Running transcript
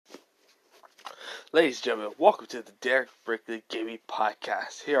Ladies and gentlemen, welcome to the Derekbrinkleygaming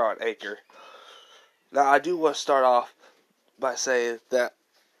podcast here on Anchor. Now, I do want to start off by saying that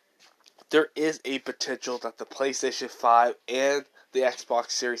there is a potential that the PlayStation 5 and the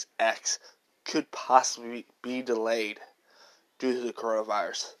Xbox Series X could possibly be delayed due to the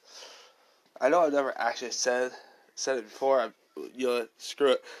coronavirus. I know I've never actually said it before.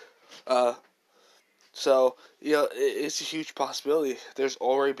 Screw it. It's a huge possibility. There's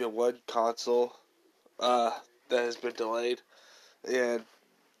already been one console that has been delayed, and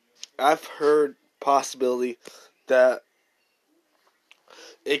I've heard possibility that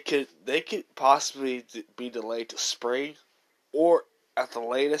they could possibly be delayed to spring, or at the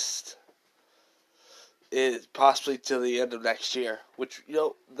latest, it possibly till the end of next year. Which if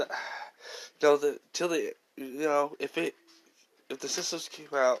the systems came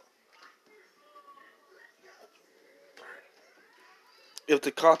out, if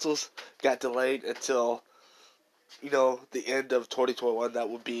the consoles got delayed until the end of 2021, that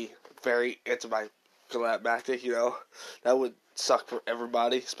would be very anticlimactic. That would suck for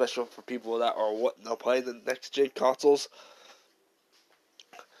everybody, especially for people that are wanting to play the next gen consoles.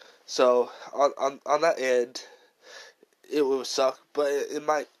 So on that end, it would suck, but it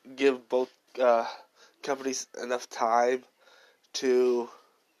might give both companies enough time to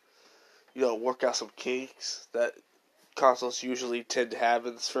work out some kinks that consoles usually tend to have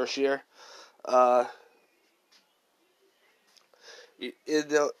in this first year.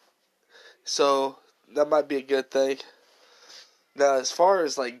 So that might be a good thing. Now, as far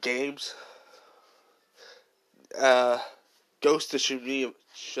as games, Ghost of Tsushima,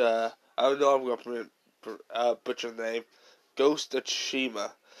 I don't know, I'm going to butcher the name. Ghost of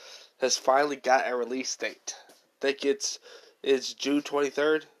Tsushima has finally got a release date. I think it's June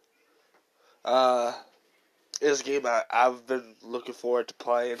 23rd. It's a game I've been looking forward to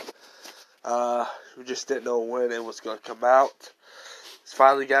playing. We just didn't know when it was going to come out. It's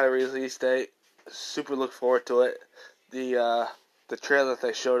finally got a release date. Super look forward to it. The trailer that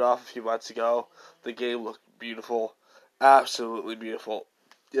they showed off a few months ago, the game looked beautiful. Absolutely beautiful.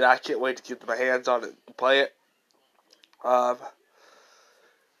 I can't wait to get my hands on it and play it. Of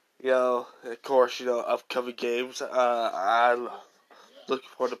course, upcoming games. I'm looking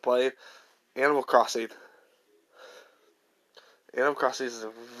forward to playing Animal Crossing. Animal Crossing is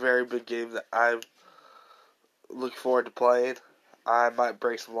a very big game that I'm looking forward to playing. I might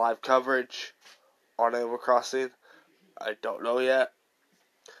bring some live coverage on Animal Crossing. I don't know yet,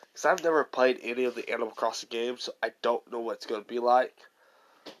 because I've never played any of the Animal Crossing games, so I don't know what it's going to be like.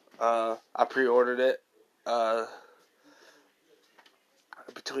 I pre-ordered it.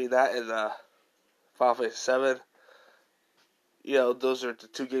 Between that and Final Fantasy 7, those are the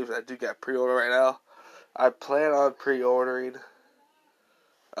two games that I do got pre-order right now. I plan on pre-ordering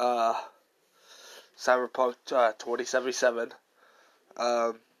Cyberpunk 2077.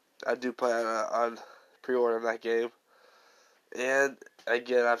 I do plan on pre-ordering that game. And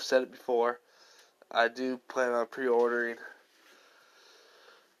again, I've said it before, I do plan on pre-ordering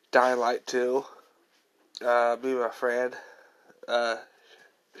Dying Light 2. Me and my friend,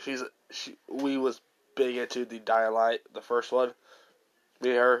 we was big into the Dying Light, the first one. Me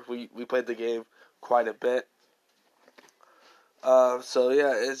and her, we played the game quite a bit.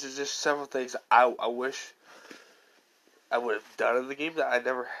 It's just several things I wish I would have done in the game that I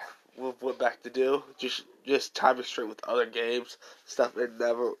never went back to do. Just timing straight with other games, stuff it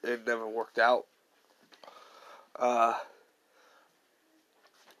never worked out.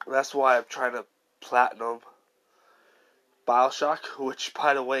 That's why I'm trying to platinum BioShock, which,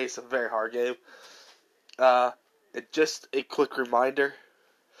 by the way, is a very hard game. Just a quick reminder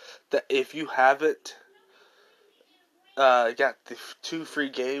that if you haven't got the 2 free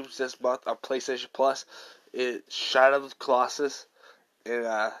games this month on PlayStation Plus, it's Shadow of the Colossus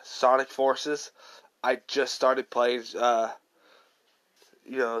and Sonic Forces. I just started playing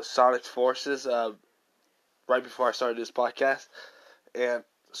Sonic Forces right before I started this podcast, and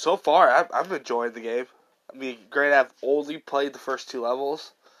so far I'm enjoying the game. I mean, granted, I've only played the first 2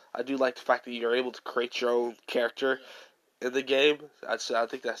 levels. I do like the fact that you're able to create your own character in the game. I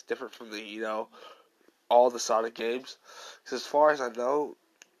think that's different from the all the Sonic games. Because as far as I know,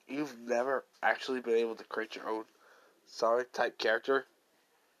 you've never actually been able to create your own Sonic type character.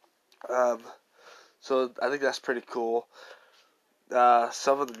 So I think that's pretty cool.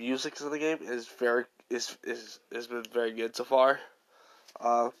 Some of the music in the game is has been very good so far.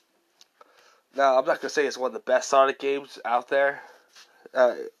 Now, I'm not gonna say it's one of the best Sonic games out there.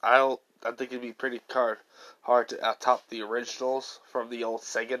 I think it'd be pretty hard to top the originals from the old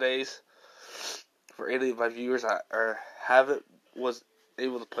Sega days. For any of my viewers that haven't was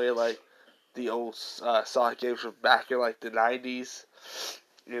able to play the old Sonic games from back in like the 90s,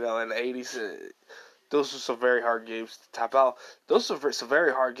 and the 80s. Those were some very hard games to tap out. Those are some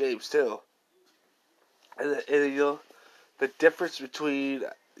very hard games too. And the difference between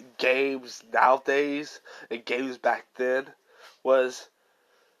games nowadays and games back then was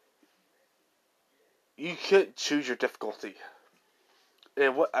you couldn't choose your difficulty.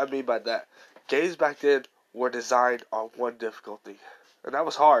 And what I mean by that, games back then were designed on one difficulty, and that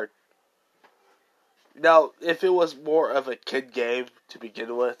was hard. Now, if it was more of a kid game to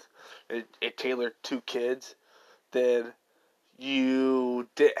begin with, and it tailored to kids, then you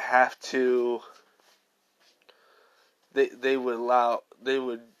didn't have to. They would lower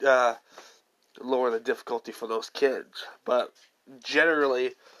the difficulty for those kids, but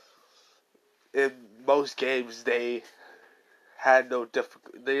generally, in most games, they had no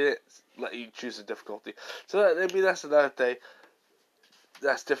difficulty. They didn't let you choose a difficulty. So that's another thing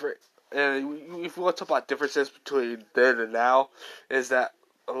that's different. And if we want to talk about differences between then and now, is that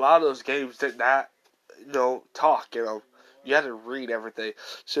a lot of those games did not, talk. You had to read everything.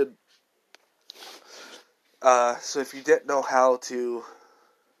 So if you didn't know how to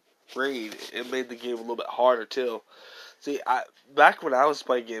read, it made the game a little bit harder too. See, back when I was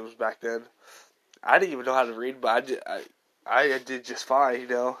playing games back then, I didn't even know how to read, but I did just fine,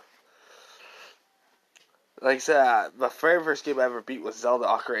 Like I said, my very first game I ever beat was Zelda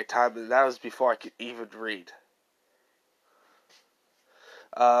Ocarina of Time, and that was before I could even read.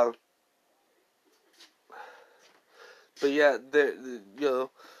 But yeah,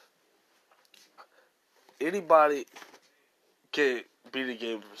 anybody can beat a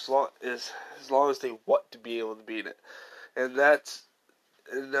game as long as they want to be able to beat it, and that's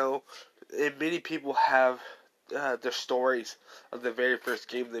and many people have their stories of the very first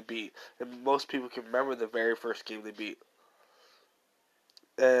game they beat, and most people can remember the very first game they beat.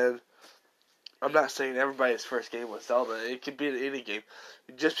 And I'm not saying everybody's first game was Zelda. It could be in any game.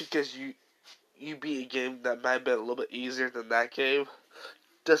 Just because you beat a game that might have been a little bit easier than that game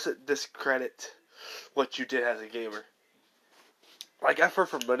doesn't discredit what you did as a gamer. Like, I've heard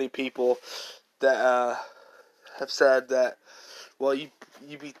from many people that have said that, well, you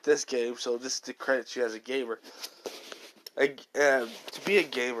beat this game, so this discredits you as a gamer. To be a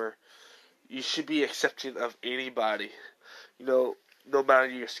gamer, you should be accepting of anybody. No matter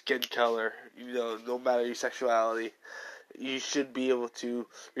your skin color, no matter your sexuality, you should be able to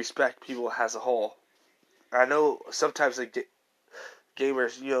respect people as a whole. I know sometimes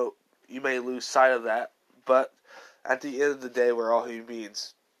gamers, you may lose sight of that, but at the end of the day, we're all human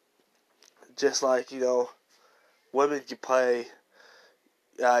beings. Just like, women can play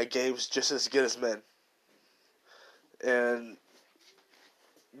games just as good as men. And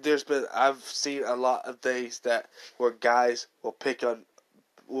I've seen a lot of things where guys will pick on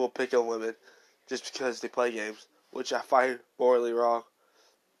women just because they play games, which I find morally wrong.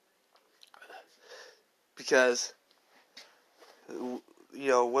 Because,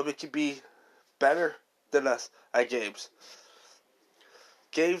 women can be better than us at games.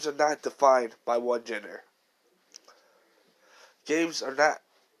 Games are not defined by one gender. Games are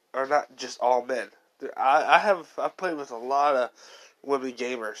not just all men. I've played with a lot of women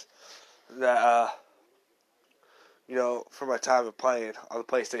gamers that for my time of playing on the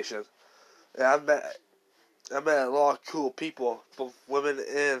PlayStation, and I met a lot of cool people, both women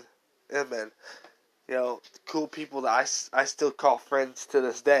and men. Cool people that I still call friends to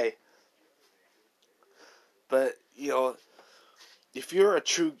this day. But if you're a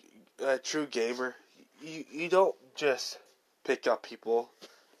true gamer, you don't just pick up people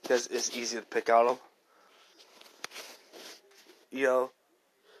because it's easy to pick on them.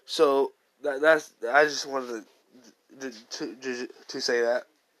 So that's I just wanted to say that.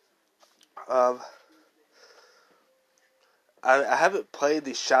 I haven't played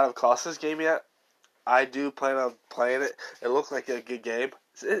the Shadow of Colossus game yet. I do plan on playing it. It looks like a good game.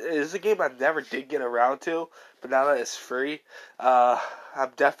 It is a game I never did get around to, but now that it's free, I'm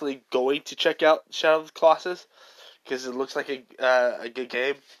definitely going to check out Shadow of the Colossus because it looks like a good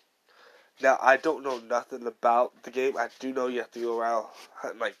game. Now, I don't know nothing about the game. I do know you have to go around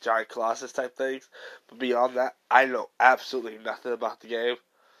hunting like giant colossus type things, but beyond that, I know absolutely nothing about the game.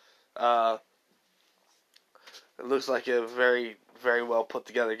 It looks like a very, very well put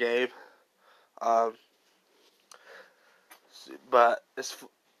together game. But as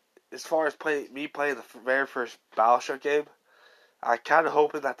far as playing the very first BioShock game, I kind of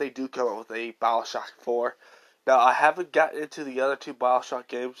hoping that they do come up with a BioShock 4. Now, I haven't gotten into the other two BioShock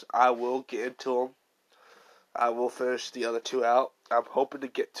games. I will get into them. I will finish the other two out. I'm hoping to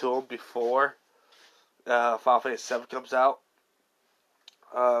get to them before Final Fantasy 7 comes out.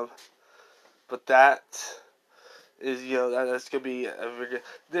 But that is, that's gonna be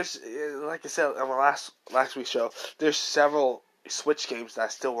there's, like I said on my last week's show, there's several Switch games that I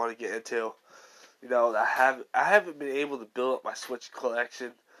still want to get into. I haven't been able to build up my Switch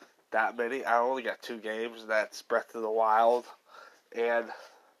collection that many. I only got 2 games, and that's Breath of the Wild and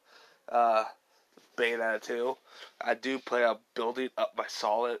Bayonetta 2. I do plan on building up my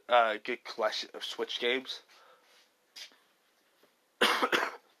solid, good collection of Switch games.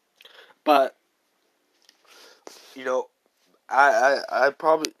 But, I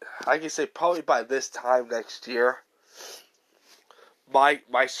can say probably by this time next year, my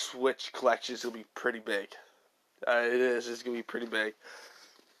Switch collection is going to be pretty big. It's going to be pretty big.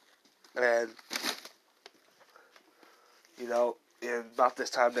 And, in about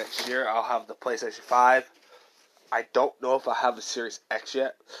this time next year, I'll have the PlayStation 5. I don't know if I have the Series X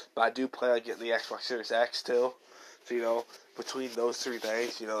yet, but I do plan on getting the Xbox Series X too. So, between those 3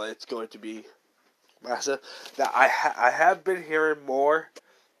 things, it's going to be massive. Now, I have been hearing more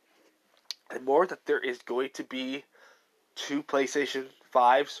and more that there is going to be 2 PlayStation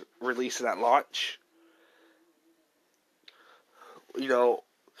 5s releasing at launch. Of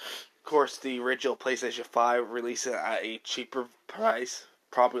course, the original PlayStation 5 releasing at a cheaper price,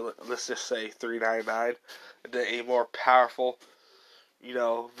 probably let's just say $399, and then a more powerful,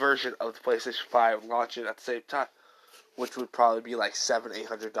 version of the PlayStation 5 launching at the same time, which would probably be like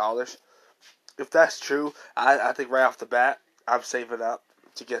 $700-800. If that's true, I think right off the bat, I'm saving up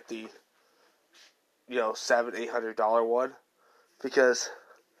to get the $700-800 one, because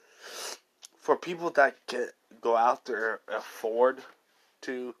for people that can go out there and afford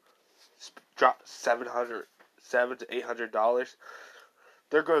to drop $700 to $800,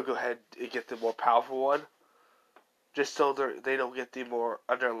 they're going to go ahead and get the more powerful one, just so they don't get the more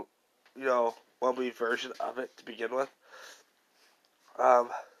version of it to begin with.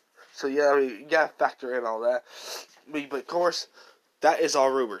 So yeah, you gotta factor in all that. But of course, that is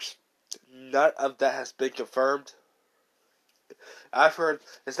all rumors. None of that has been confirmed. I've heard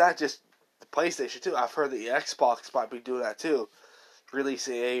it's not just the PlayStation too. I've heard the Xbox might be doing that too,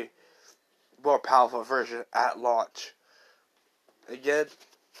 releasing a more powerful version at launch. Again,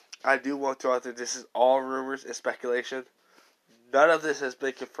 I do want to throw out there, this is all rumors and speculation. None of this has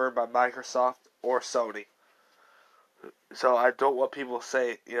been confirmed by Microsoft or Sony. So I don't want people to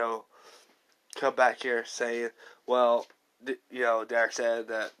say, come back here saying, well, Derek said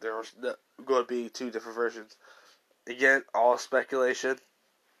that there was going to be 2 different versions. Again, all speculation.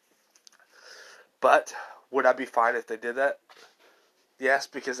 But would I be fine if they did that? Yes,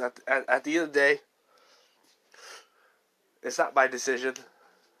 because at the end of the day, it's not my decision.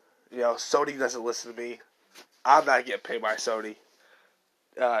 Sony doesn't listen to me. I'm not getting paid by Sony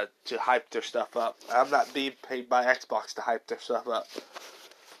to hype their stuff up. I'm not being paid by Xbox to hype their stuff up.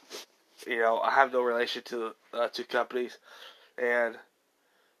 I have no relation to 2 companies, and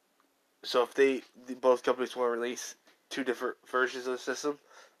so if both companies want to release 2 different versions of the system,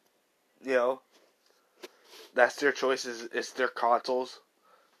 that's their choices. It's their consoles.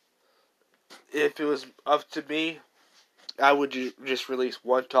 If it was up to me, I would just release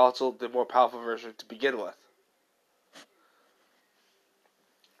one console, the more powerful version to begin with.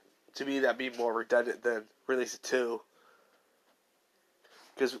 To me, that'd be more redundant than release 2.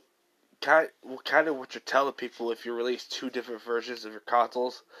 Because kind of what you're telling people if you release 2 different versions of your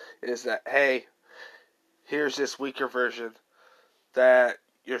consoles is that, hey, here's this weaker version that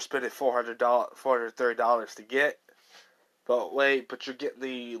you're spending $430 to get, but you're getting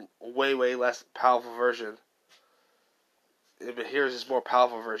the way less powerful version. But here's this more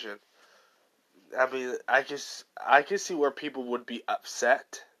powerful version. I mean, I can see where people would be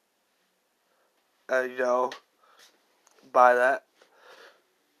upset, by that,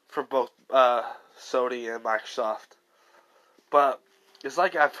 for both Sony and Microsoft. But it's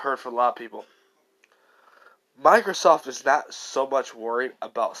like I've heard from a lot of people. Microsoft is not so much worried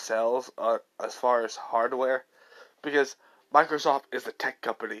about sales as far as hardware, because Microsoft is a tech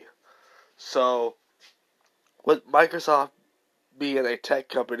company. So, with Microsoft being a tech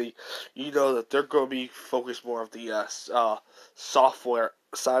company, that they're going to be focused more of the software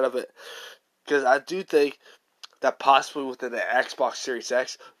side of it. Because I do think that possibly within the Xbox Series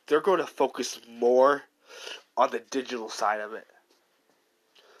X, they're going to focus more on the digital side of it.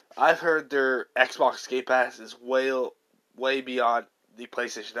 I've heard their Xbox Game Pass is way beyond the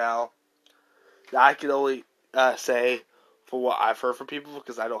PlayStation Now. Now, I can only say for what I've heard from people,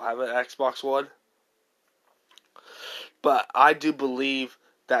 because I don't have an Xbox One. But I do believe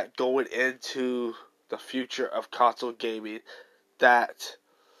that going into the future of console gaming, that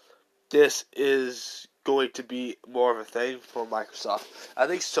this is going to be more of a thing for Microsoft. I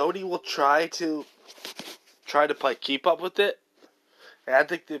think Sony will try to play keep up with it, and I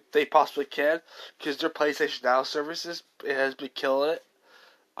think that they possibly can, because their PlayStation Now services, it has been killing it.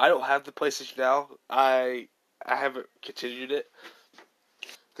 I don't have the PlayStation Now. I haven't continued it,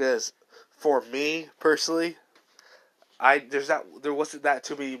 because for me personally, there wasn't that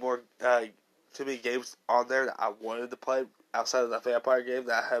too many games on there that I wanted to play outside of the vampire game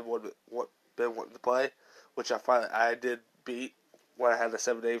that I had been wanting to play, which I did beat when I had a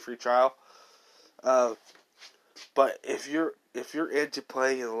 7-day free trial. But if you're into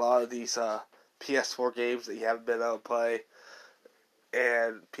playing a lot of these PS4 games that you haven't been able to play,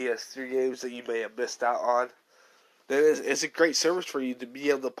 and PS3 games that you may have missed out on, then it's a great service for you to be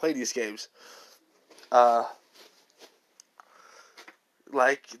able to play these games.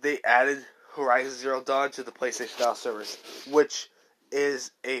 Like, they added Horizon Zero Dawn to the PlayStation Now service, which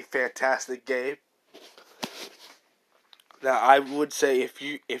is a fantastic game. Now, I would say if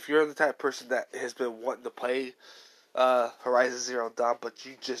you're the type of person that has been wanting to play Horizon Zero Dawn, but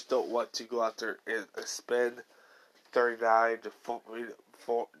you just don't want to go out there and spend $39 to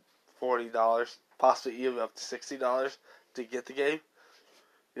 $40, possibly even up to $60 to get the game,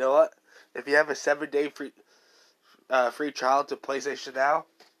 you know what? If you have a 7-day free trial to PlayStation Now,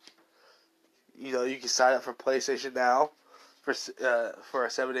 you can sign up for PlayStation Now for a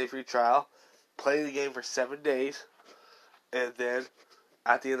 7-day free trial, play the game for 7 days, and then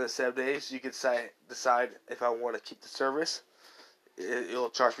at the end of the 7 days, you can decide if I want to keep the service. It'll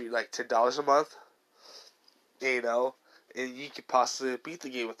charge me like $10 a month, and you could possibly beat the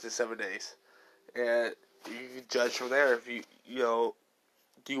game within 7 days, and you can judge from there if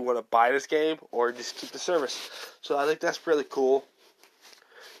do you want to buy this game or just keep the service. So I think that's really cool.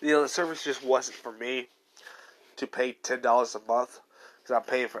 The service just wasn't for me to pay $10 a month, because I'm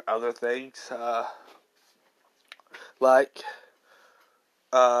paying for other things, like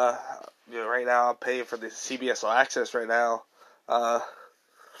right now I'm paying for the CBS All Access right now.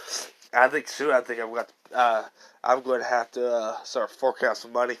 I think soon I'm going to have to start forecasting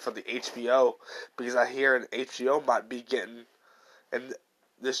some money for the HBO, because I hear an HBO might be getting, and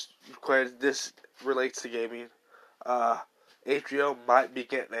this relates to gaming, HBO might be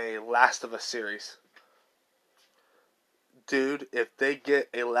getting a Last of Us series. Dude, if they get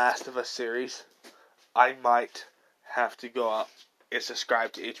a Last of Us series, I might have to go out and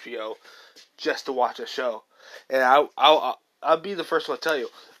subscribe to HBO just to watch a show. And I'll be the first one to tell you,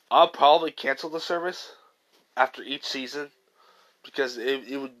 I'll probably cancel the service after each season, because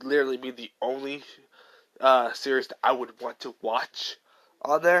it would literally be the only series that I would want to watch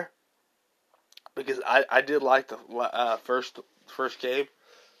on there, because I did like the first game,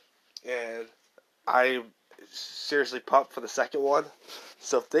 and I'm seriously pumped for the second one.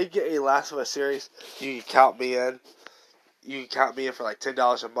 So if they get a Last of Us series, you can count me in. You can count me in for like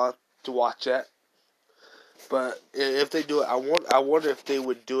 $10 a month to watch it. But if they do it, I wonder if they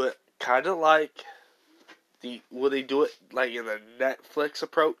would do it kind of like will they do it like in the Netflix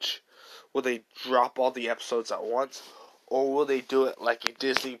approach? Will they drop all the episodes at once? Or will they do it like a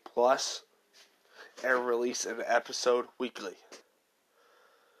Disney Plus and release an episode weekly?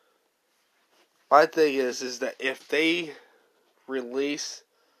 My thing is that if they release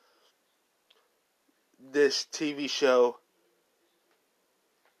this TV show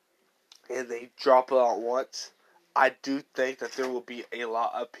and they drop it all at once, I do think that there will be a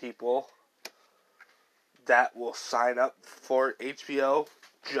lot of people that will sign up for HBO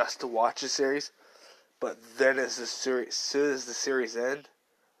just to watch the series. But then as soon as the series ends,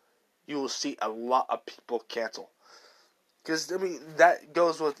 you will see a lot of people cancel. Because, that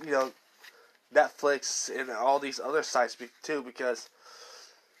goes with, Netflix and all these other sites too, because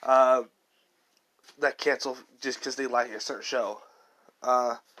that cancel just because they like a certain show.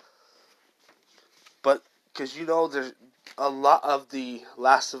 But because there's a lot of the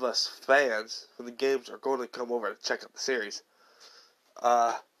Last of Us fans from the games are going to come over to check out the series.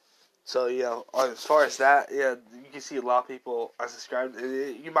 So as far as that, you can see a lot of people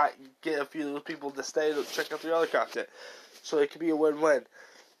unsubscribed. You might get a few of those people to stay to check out the other content. So it could be a win-win.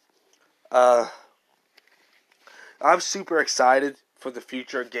 I'm super excited for the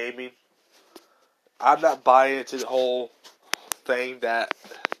future of gaming. I'm not buying into the whole thing that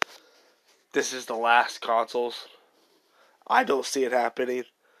this is the last consoles. I don't see it happening.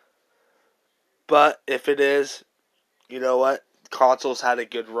 But if it is, you know what? Consoles had a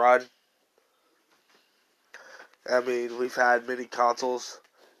good run. We've had many consoles.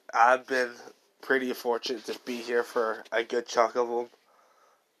 I've been pretty fortunate to be here for a good chunk of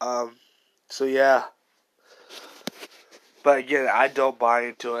them. So yeah. But again, I don't buy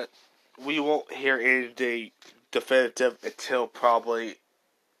into it we won't hear anything definitive until probably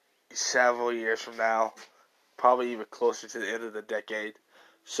several years from now, probably even closer to the end of the decade.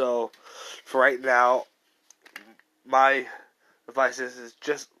 So, for right now, my advice is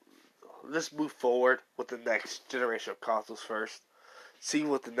just let's move forward with the next generation of consoles first. See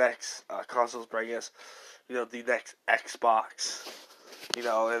what the next consoles bring us. The next Xbox, and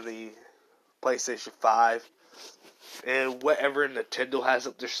the PlayStation 5, and whatever Nintendo has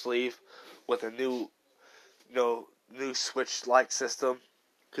up their sleeve with a new Switch-like system.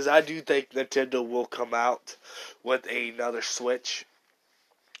 Because I do think Nintendo will come out with another Switch.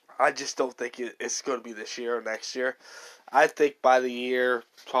 I just don't think it's going to be this year or next year. I think by the year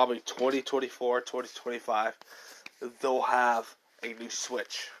probably 2024, 2025, they'll have a new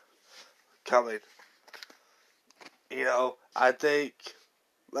Switch coming. I think,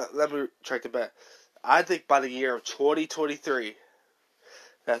 let me track the back. I think by the year of 2023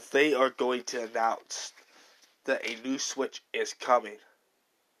 that they are going to announce that a new Switch is coming.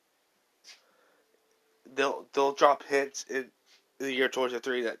 They'll drop hints in the year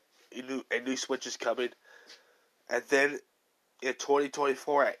 2023 that a new Switch is coming, and then in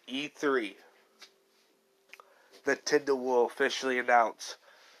 2024 at E3, Nintendo will officially announce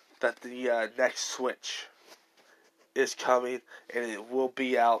that the next Switch is coming, and it will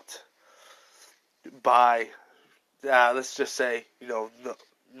be out by let's just say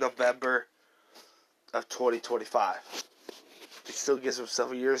November of 2025. It still gives them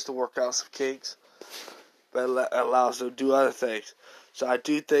several years to work out some kinks, but it allows them to do other things. So I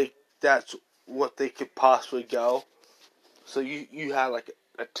do think that's what they could possibly go. So you have like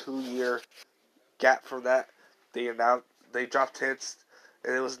a 2-year gap from that. They dropped hints,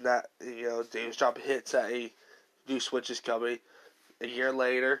 and it was not they was dropping hints that a new Switch is coming. A year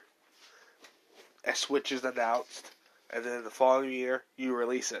later, a Switch is announced, and then the following year you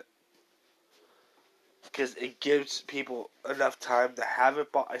release it. Because it gives people enough time that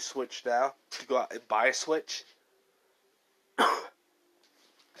haven't bought a Switch now to go out and buy a Switch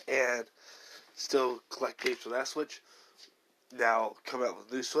and still collect games for that Switch. Now come out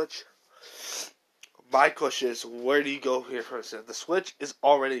with a new Switch. My question is, where do you go here from this? The Switch is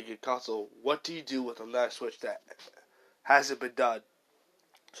already a good console. What do you do with another Switch that hasn't been done?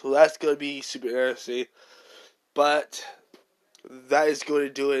 So that's going to be super interesting. But that is going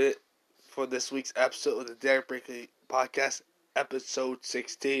to do it for this week's episode of the Derek Brinkley Podcast, episode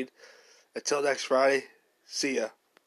 16. Until next Friday, see ya.